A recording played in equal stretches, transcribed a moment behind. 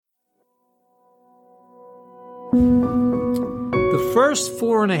The first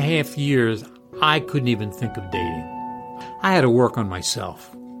 4.5 years, I couldn't even think of dating. I had to work on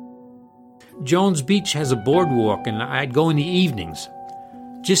myself. Jones Beach has a boardwalk, and I'd go in the evenings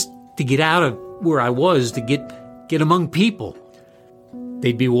just to get out of where I was, to get among people.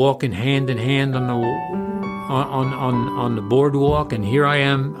 They'd be walking hand in hand on the boardwalk, and here I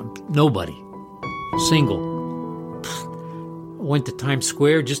am, I'm nobody, single. Went to Times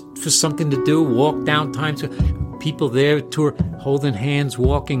Square just for something to do, walked down Times Square. People there, holding hands,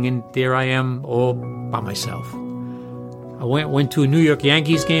 walking, and there I am, all by myself. I went to a New York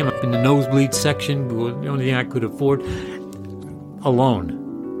Yankees game up in the nosebleed section, the only thing I could afford,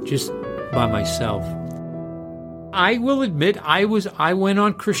 alone, just by myself. I will admit, I went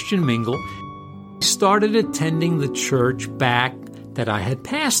on Christian Mingle, started attending the church back that I had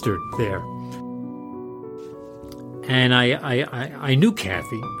pastored there. And I knew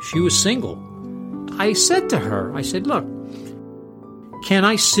Kathy. She was single. I said to her, look, can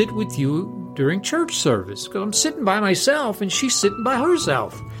I sit with you during church service? Because I'm sitting by myself and she's sitting by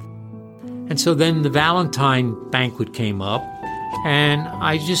herself. And so then the Valentine banquet came up, and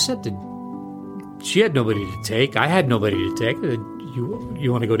I just said she had nobody to take. I had nobody to take.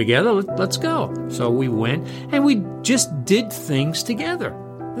 You want to go together? Let's go. So we went, and we just did things together.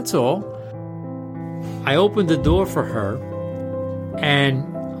 That's all. I opened the door for her, and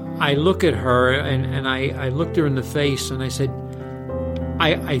I look at her, and I looked her in the face, and I said,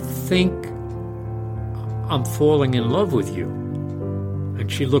 I think I'm falling in love with you.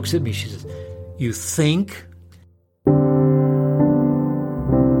 And she looks at me, she says, you think?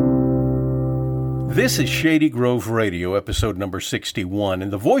 This is Shady Grove Radio, episode number 61,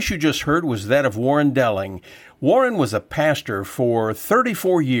 and the voice you just heard was that of Warren Delling. Warren was a pastor for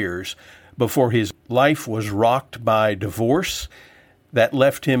 34 years before his life was rocked by divorce that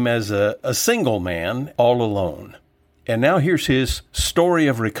left him as a single man all alone. And now here's his story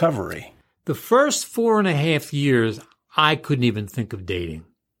of recovery. The first 4.5 years, I couldn't even think of dating.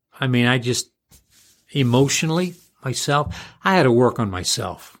 I mean, I just, emotionally, myself, I had to work on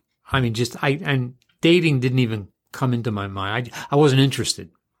myself. I mean, and dating didn't even come into my mind. I wasn't interested.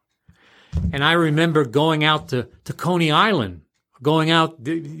 And I remember going out to Coney Island,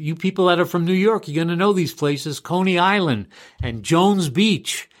 you people that are from New York, you're going to know these places, Coney Island and Jones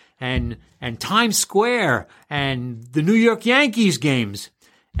Beach and Times Square and the New York Yankees games.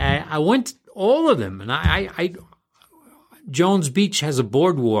 I went to all of them, and I Jones Beach has a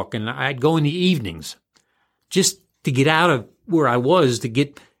boardwalk, and I'd go in the evenings just to get out of where I was, to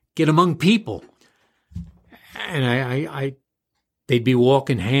get among people. And they'd be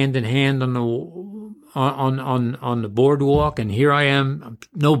walking hand in hand on the boardwalk, and here I am, I'm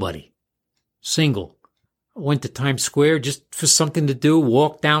nobody, single. I went to Times Square just for something to do,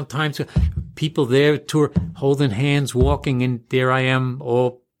 walked down Times Square. People there, holding hands, walking, and there I am,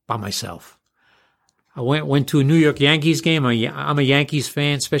 all by myself. I went to a New York Yankees game. I'm a Yankees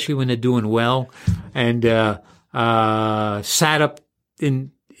fan, especially when they're doing well, and sat up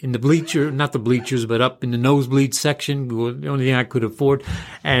in the bleacher, not the bleachers, but up in the nosebleed section, the only thing I could afford,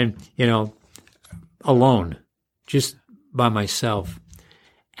 and, alone, just by myself.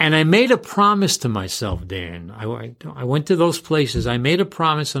 And I made a promise to myself, Dan. I went to those places. I made a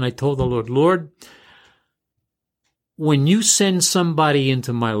promise, and I told the Lord, when you send somebody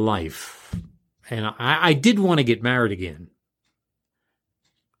into my life, and I did want to get married again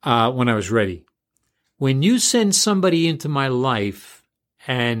when I was ready. When you send somebody into my life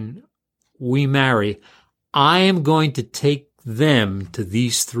and we marry, I am going to take them to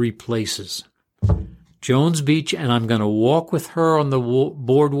these 3 places. Jones Beach, and I'm going to walk with her on the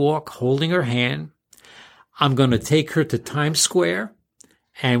boardwalk, holding her hand. I'm going to take her to Times Square,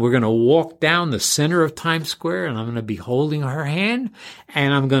 and we're going to walk down the center of Times Square, and I'm going to be holding her hand,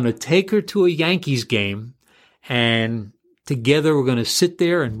 and I'm going to take her to a Yankees game, and together we're going to sit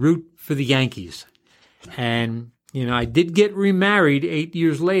there and root for the Yankees. And, I did get remarried 8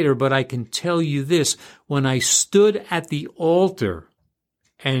 years later, but I can tell you this, when I stood at the altar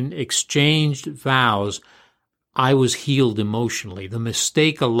and exchanged vows, I was healed emotionally. The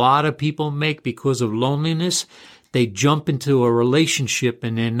mistake a lot of people make because of loneliness, they jump into a relationship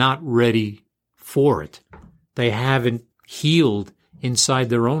and they're not ready for it. They haven't healed inside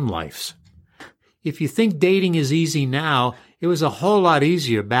their own lives. If you think dating is easy now, it was a whole lot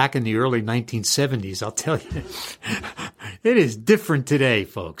easier back in the early 1970s, I'll tell you. It is different today,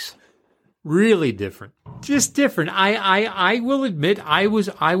 folks. Really different. Just different. I will admit, I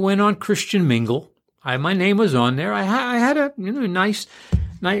went on Christian Mingle. My name was on there. I had a nice,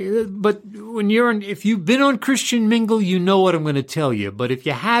 but if you've been on Christian Mingle, you know what I'm going to tell you. But if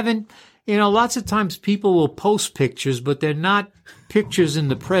you haven't, lots of times people will post pictures, but they're not pictures in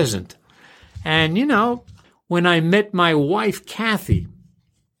the present. And, when I met my wife, Kathy,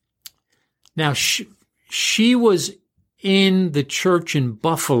 now she was in the church in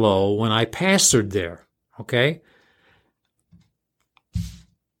Buffalo when I pastored there, okay?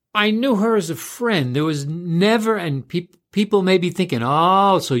 I knew her as a friend. There was never, and people may be thinking,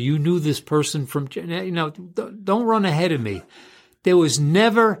 oh, so you knew this person from, don't run ahead of me. There was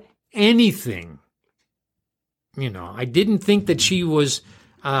never anything. I didn't think that she was,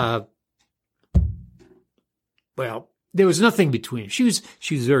 there was nothing between. She was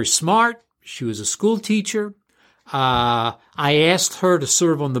very smart. She was a school teacher. I asked her to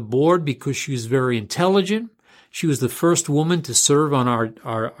serve on the board because she was very intelligent. She was the first woman to serve on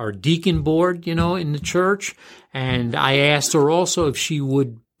our deacon board, in the church. And I asked her also if she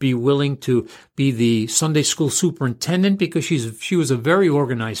would be willing to be the Sunday school superintendent because she was a very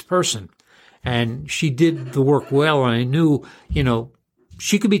organized person. And she did the work well, and I knew,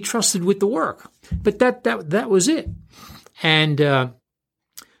 she could be trusted with the work. But that was it. And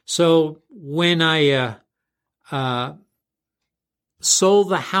so when I sold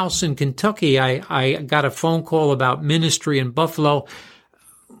the house in Kentucky, I got a phone call about ministry in Buffalo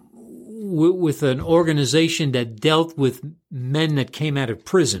with an organization that dealt with men that came out of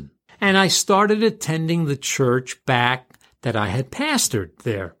prison. And I started attending the church back that I had pastored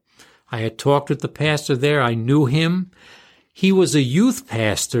there. I had talked with the pastor there. I knew him. He was a youth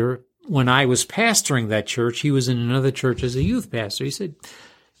pastor. When I was pastoring that church, he was in another church as a youth pastor. He said,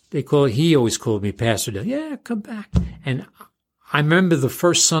 he always called me Pastor Dale. Yeah, come back. And I remember the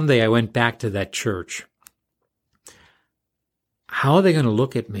first Sunday I went back to that church. How are they going to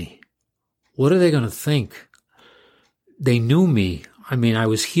look at me? What are they going to think? They knew me. I mean, I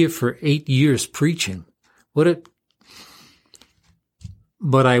was here for 8 years preaching. But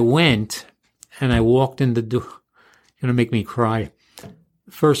I went and I walked in the door. You're going to make me cry.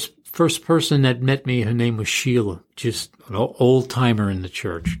 First person that met me, her name was Sheila, just an old timer in the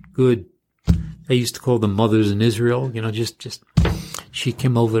church. Good. They used to call them mothers in Israel, just she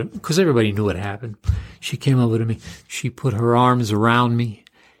came over because everybody knew what happened. She came over to me. She put her arms around me.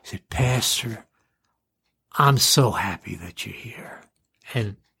 She said, Pastor, I'm so happy that you're here.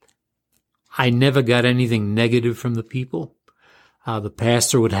 And I never got anything negative from the people. The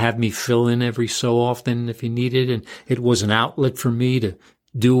pastor would have me fill in every so often if he needed, and it was an outlet for me to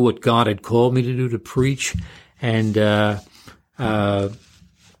do what God had called me to do, to preach. And I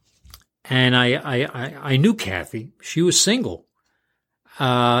knew Kathy. She was single.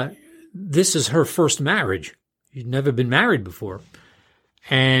 This is her first marriage. She'd never been married before.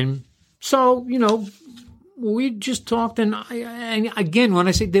 And so, we just talked. And again, when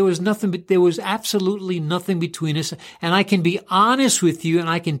I say there was nothing, but there was absolutely nothing between us. And I can be honest with you, and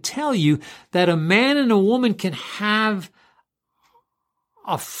I can tell you that a man and a woman can have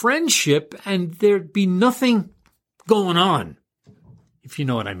a friendship and there'd be nothing going on, if you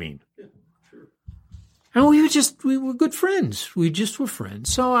know what I mean. And we were good friends. We just were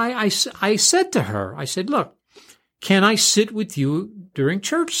friends. So I said to her, I said, look, can I sit with you during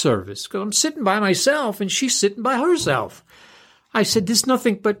church service? Because I'm sitting by myself and she's sitting by herself. I said, there's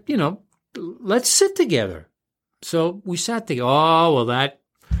nothing but, let's sit together. So we sat together. Oh, well,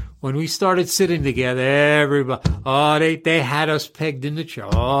 when we started sitting together, everybody, they had us pegged in the chair.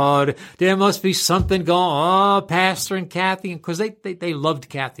 Oh, there must be something going on. Oh, Pastor and Kathy, because they loved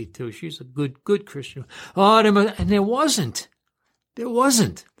Kathy too. She's a good Christian. Oh, and there wasn't.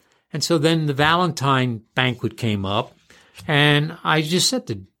 And so then the Valentine banquet came up, and I just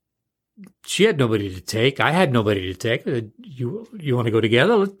said she had nobody to take. I had nobody to take. You want to go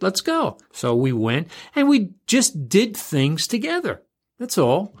together? Let's go. So we went, and we just did things together. That's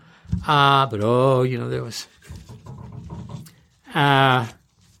all. But there was.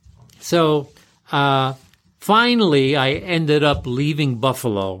 So finally, I ended up leaving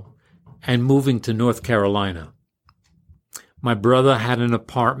Buffalo and moving to North Carolina. My brother had an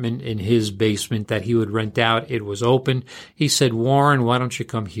apartment in his basement that he would rent out. It was open. He said, Warren, why don't you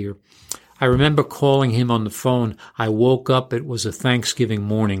come here? I remember calling him on the phone. I woke up. It was a Thanksgiving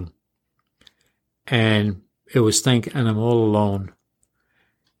morning. And and I'm all alone.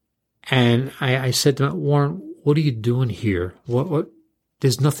 And I said to him, Warren, what are you doing here? What?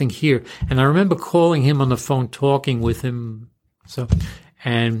 There's nothing here. And I remember calling him on the phone, talking with him.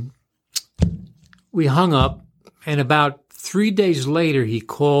 And we hung up. And about 3 days later, he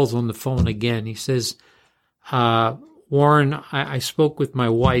calls on the phone again. He says, Warren, I spoke with my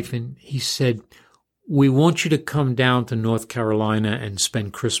wife, and he said, we want you to come down to North Carolina and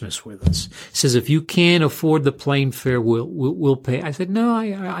spend Christmas with us. He says, if you can't afford the plane fare, we'll pay. I said, no,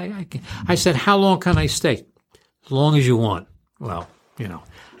 I can. I said, how long can I stay? As long as you want. Well,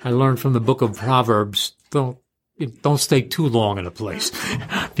 I learned from the book of Proverbs, don't stay too long in a place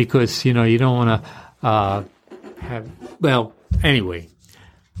because, you don't want to anyway.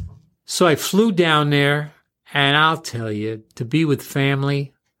 So I flew down there, and I'll tell you, to be with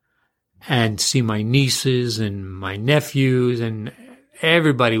family and see my nieces and my nephews, and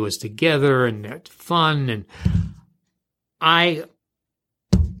everybody was together and had fun. And I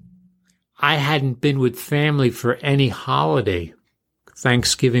hadn't been with family for any holiday,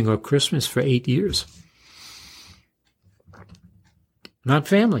 Thanksgiving or Christmas, for 8 years. Not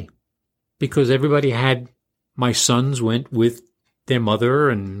family, because everybody had, my sons went with their mother,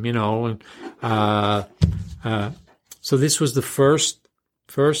 and so this was the first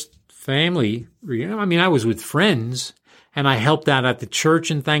family. I mean, I was with friends, and I helped out at the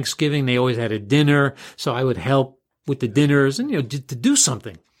church in Thanksgiving. They always had a dinner, so I would help with the dinners and to do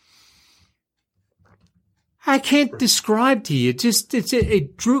something. I can't describe to you.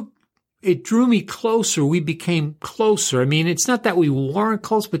 It drew me closer. We became closer. I mean, it's not that we weren't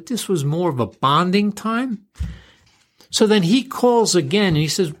close, but this was more of a bonding time. So then he calls again, and he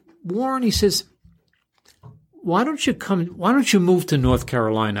says, Warren, he says, why don't you move to North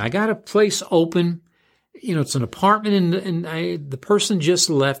Carolina? I got a place open. It's an apartment, and the person just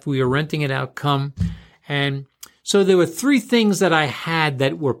left. We were renting it out. And so there were 3 things that I had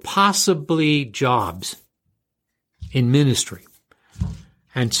that were possibly jobs in ministry.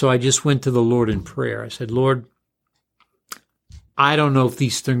 And so I just went to the Lord in prayer. I said, Lord, I don't know if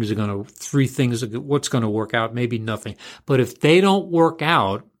these things are 3 things, what's going to work out, maybe nothing. But if they don't work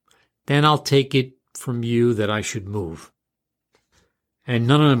out, then I'll take it from you that I should move. And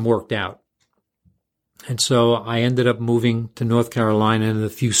none of them worked out. And so I ended up moving to North Carolina and the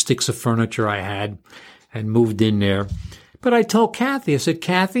few sticks of furniture I had and moved in there. But I told Kathy, I said,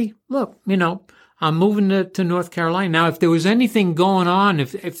 Kathy, look, I'm moving to North Carolina. Now, if there was anything going on,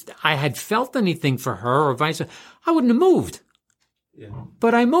 if I had felt anything for her or vice versa, I wouldn't have moved. Yeah.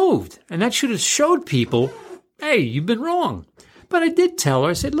 But I moved, and that should have showed people, hey, you've been wrong. But I did tell her,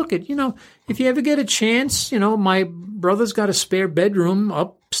 I said, look, if you ever get a chance, my brother's got a spare bedroom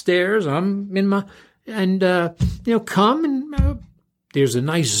upstairs. I'm in my, and, come and there's a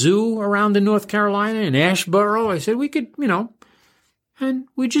nice zoo around in North Carolina in Asheboro. I said, we could, and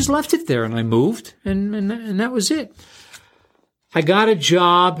we just left it there, and I moved, and that was it. I got a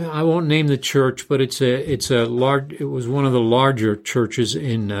job. I won't name the church, but it was one of the larger churches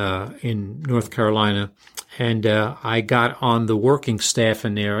in North Carolina, and I got on the working staff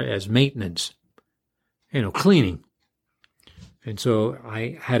in there as maintenance, cleaning. And so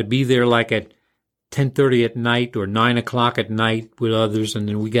I had to be there like at 10:30 at night or 9 o'clock at night with others, and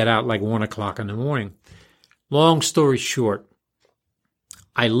then we got out like 1 o'clock in the morning. Long story short,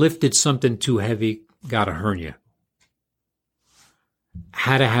 I lifted something too heavy, got a hernia.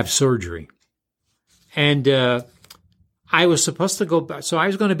 Had to have surgery. And I was supposed to go back. So I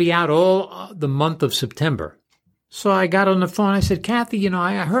was going to be out all the month of September. So I got on the phone. I said, Kathy,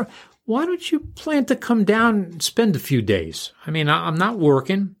 I heard, why don't you plan to come down and spend a few days? I mean, I'm not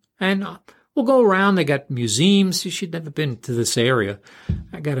working, and we'll go around. They got museums. She'd never been to this area.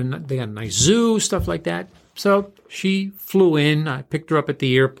 They got a nice zoo, stuff like that. So she flew in. I picked her up at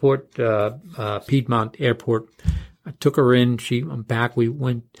the airport, Piedmont Airport. I took her in. I'm back. We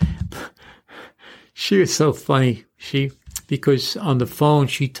went. She was so funny. Because on the phone,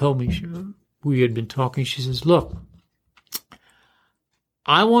 she told me, we had been talking. She says, look,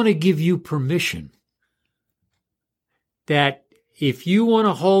 I want to give you permission that if you want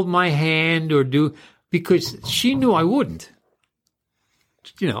to hold my hand or because she knew I wouldn't,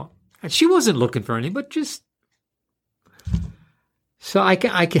 and she wasn't looking for anything, but just, so I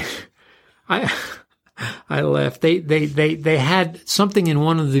laughed. They had something in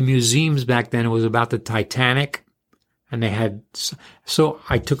one of the museums back then. It was about the Titanic, and so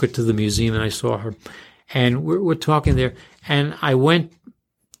I took her to the museum and I saw her, and we're talking there, and I went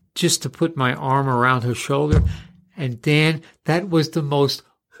just to put my arm around her shoulder, and Dan, that was the most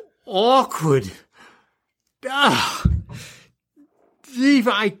awkward. I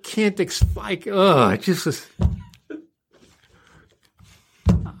can't explain. It just was.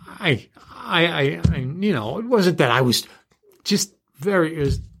 It wasn't that I was just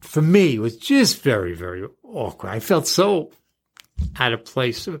for me, it was just very, very awkward. I felt so out of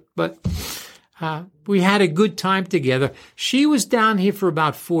place, but we had a good time together. She was down here for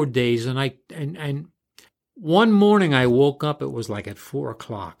about 4 days, and one morning I woke up, it was like at 4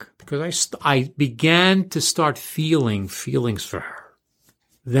 o'clock, because I began to start feeling feelings for her.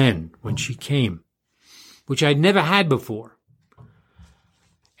 Then, when she came, which I'd never had before.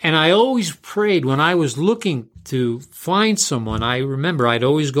 And I always prayed when I was looking to find someone. I remember I'd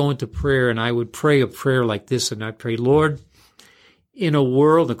always go into prayer, and I would pray a prayer like this, and I'd pray, Lord, in a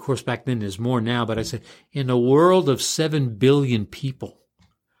world, of course back then there's more now, but I said, in a world of 7 billion people,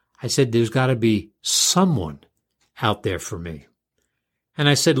 I said, there's got to be someone out there for me. And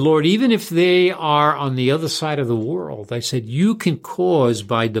I said, Lord, even if they are on the other side of the world, I said, you can cause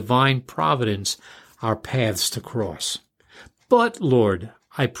by divine providence our paths to cross. But, Lord,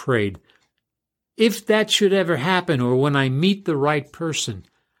 I prayed, if that should ever happen, or when I meet the right person,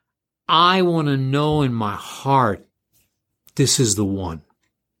 I want to know in my heart, this is the one.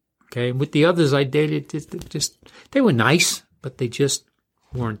 Okay? And with the others I dated, they were nice, but they just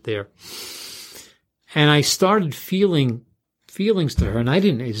weren't there. And I started feeling feelings to her, and I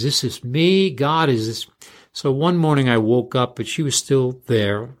didn't, is this me? God, is this? So one morning I woke up, but she was still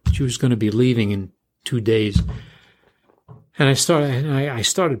there. She was going to be leaving in 2 days. And I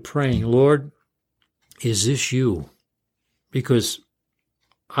started praying, Lord, is this you? Because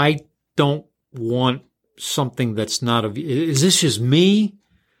I don't want something that's not of you. Is this just me?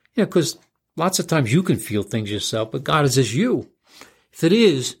 You know, because lots of times you can feel things yourself, but God, is this you? If it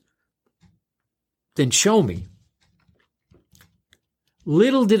is, then show me.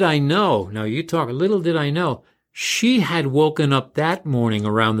 Little did I know, now you talk, little did I know, she had woken up that morning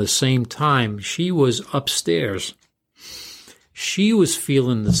around the same time. She was upstairs. She was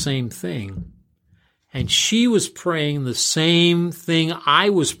feeling the same thing. And she was praying the same thing I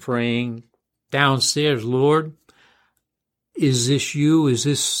was praying downstairs. Lord, is this you? Is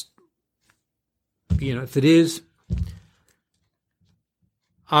this, if it is,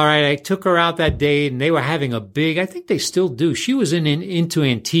 all right, I took her out that day, and they were having a big, I think they still do. She was into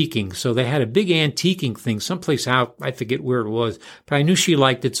antiquing, so they had a big antiquing thing someplace out, I forget where it was, but I knew she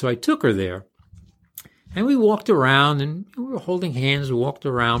liked it, so I took her there. And we walked around, and we were holding hands, we walked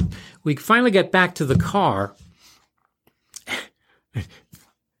around. We finally got back to the car,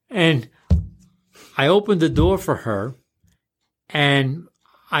 and I opened the door for her, and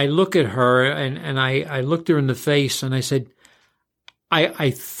I look at her, and I looked her in the face, and I said,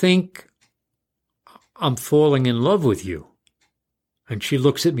 I think I'm falling in love with you. And she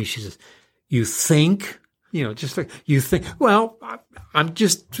looks at me, she says, you think? Just like, you think? Well, I'm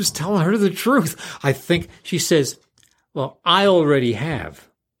just telling her the truth. I think, she says, well, I already have.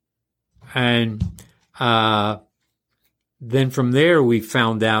 And then from there, we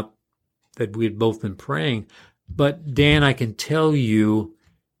found out that we had both been praying. But Dan, I can tell you,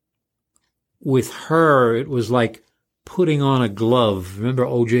 with her, it was like putting on a glove. Remember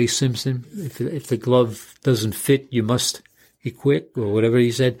O.J. Simpson? If the glove doesn't fit, you must quit, or whatever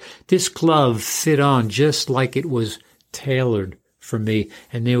he said. This glove fit on just like it was tailored for me,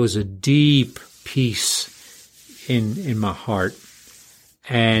 and there was a deep peace in my heart.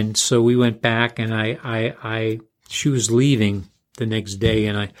 And so we went back, and she was leaving the next day,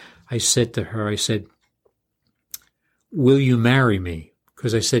 and I said to her, I said, will you marry me?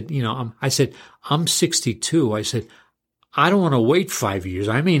 Because I said, I'm 62. I said, I don't want to wait 5 years.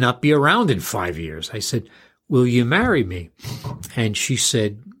 I may not be around in 5 years. I said, will you marry me? And she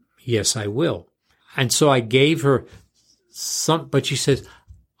said, yes, I will. And so I gave her but she said,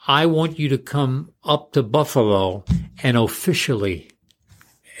 I want you to come up to Buffalo and officially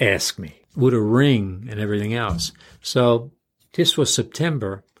ask me with a ring and everything else. So this was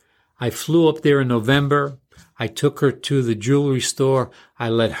September. I flew up there in November. I took her to the jewelry store. I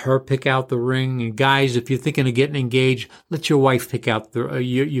let her pick out the ring. And guys, if you're thinking of getting engaged, let your wife pick out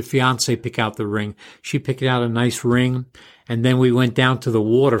your fiance pick out the ring. She picked out a nice ring. And then we went down to the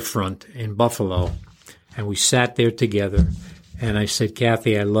waterfront in Buffalo, and we sat there together. And I said,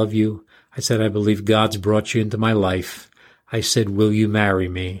 Kathy, I love you. I said, I believe God's brought you into my life. I said, will you marry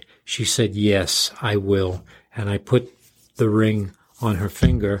me? She said, yes, I will. And I put the ring on her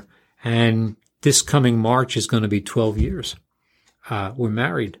finger, and this coming March is going to be 12 years. We're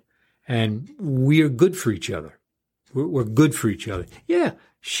married, and we are good for each other. We're good for each other. Yeah,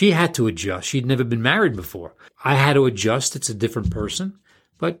 she had to adjust. She'd never been married before. I had to adjust. It's a different person,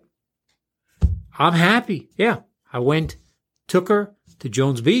 but I'm happy. Yeah, I took her to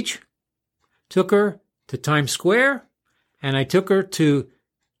Jones Beach, took her to Times Square, and I took her to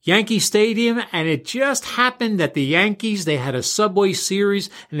Yankee Stadium, and it just happened that the Yankees, they had a Subway Series,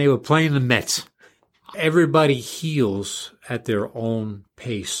 and they were playing the Mets. Everybody heals at their own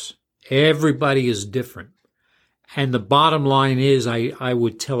pace. Everybody is different. And the bottom line is, I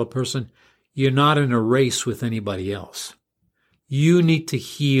would tell a person, you're not in a race with anybody else. You need to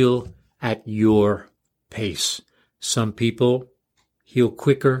heal at your pace. Some people heal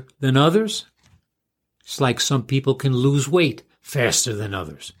quicker than others. It's like some people can lose weight faster than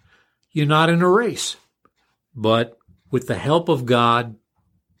others. You're not in a race. But with the help of God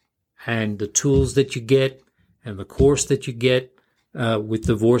and the tools that you get and the course that you get with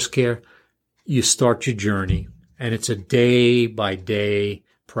DivorceCare, you start your journey. And it's a day-by-day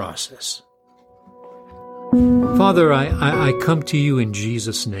process. Father, I come to you in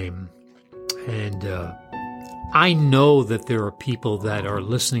Jesus' name. And I know that there are people that are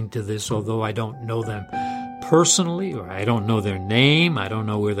listening to this, although I don't know them personally, or I don't know their name, I don't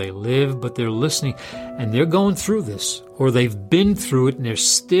know where they live, but they're listening, and they're going through this, or they've been through it, and they're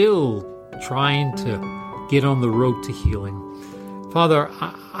still trying to get on the road to healing. Father,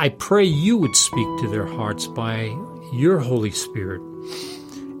 I pray you would speak to their hearts by your Holy Spirit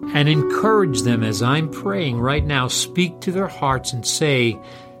and encourage them as I'm praying right now. Speak to their hearts and say,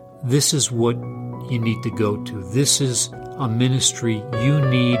 this is what you need to go to. This is a ministry you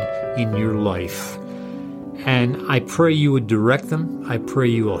need in your life. And I pray you would direct them. I pray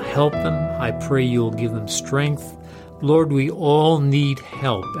you will help them. I pray you will give them strength. Lord, we all need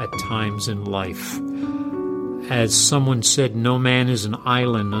help at times in life. As someone said, no man is an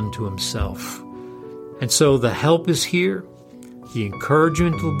island unto himself. And so the help is here. The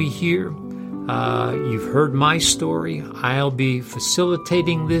encouragement will be here. You've heard my story. I'll be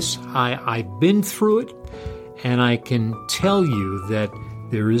facilitating this. I've been through it. And I can tell you that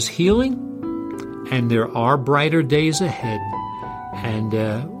there is healing. And there are brighter days ahead, and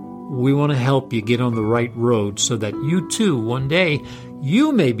we want to help you get on the right road so that you too, one day,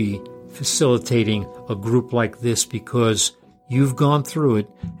 you may be facilitating a group like this because you've gone through it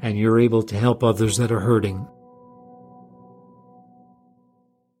and you're able to help others that are hurting.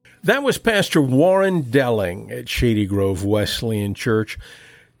 That was Pastor Warren Delling at Shady Grove Wesleyan Church,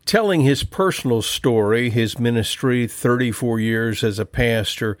 telling his personal story, his ministry, 34 years as a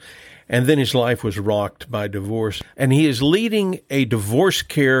pastor, and then his life was rocked by divorce. And he is leading a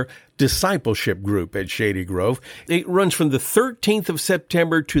DivorceCare discipleship group at Shady Grove. It runs from the 13th of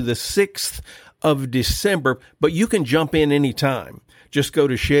September to the 6th of December, but you can jump in anytime. Just go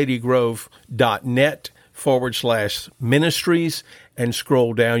to shadygrove.net/ministries and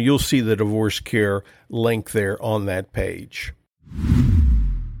scroll down. You'll see the DivorceCare link there on that page.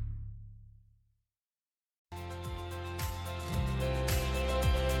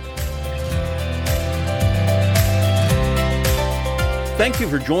 Thank you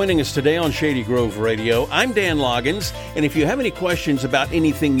for joining us today on Shady Grove Radio. I'm Dan Loggins, and if you have any questions about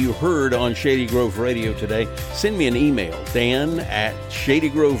anything you heard on Shady Grove Radio today, send me an email,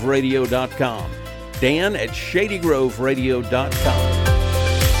 dan@shadygroveradio.com. dan@shadygroveradio.com.